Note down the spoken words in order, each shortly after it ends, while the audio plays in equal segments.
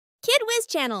Kid Wiz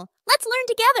Channel. Let's learn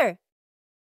together.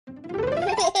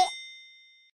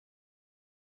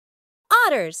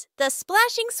 Otters, the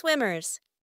splashing swimmers.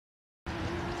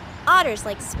 Otters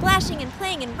like splashing and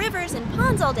playing in rivers and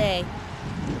ponds all day.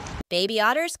 Baby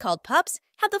otters, called pups,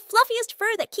 have the fluffiest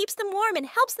fur that keeps them warm and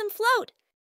helps them float.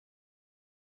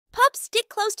 Pups stick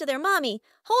close to their mommy,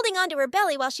 holding onto her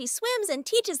belly while she swims and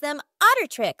teaches them otter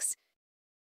tricks.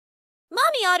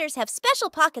 Mommy otters have special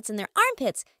pockets in their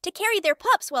armpits to carry their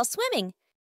pups while swimming.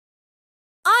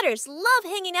 Otters love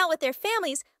hanging out with their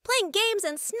families, playing games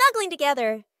and snuggling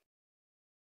together.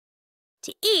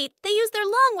 To eat, they use their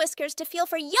long whiskers to feel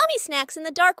for yummy snacks in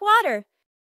the dark water.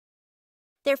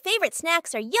 Their favorite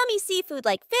snacks are yummy seafood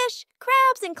like fish,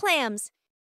 crabs, and clams.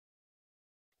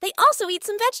 They also eat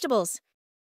some vegetables.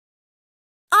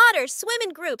 Otters swim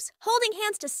in groups, holding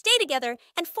hands to stay together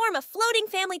and form a floating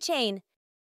family chain.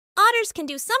 Otters can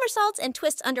do somersaults and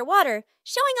twists underwater,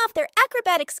 showing off their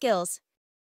acrobatic skills.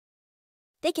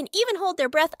 They can even hold their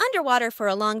breath underwater for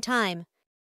a long time.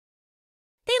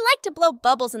 They like to blow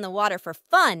bubbles in the water for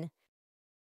fun.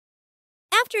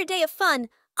 After a day of fun,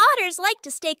 otters like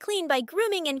to stay clean by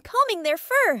grooming and combing their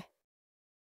fur.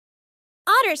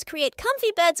 Otters create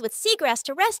comfy beds with seagrass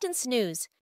to rest and snooze.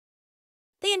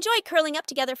 They enjoy curling up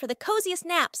together for the coziest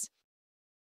naps.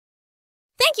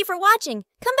 Thank you for watching.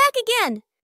 Come back again.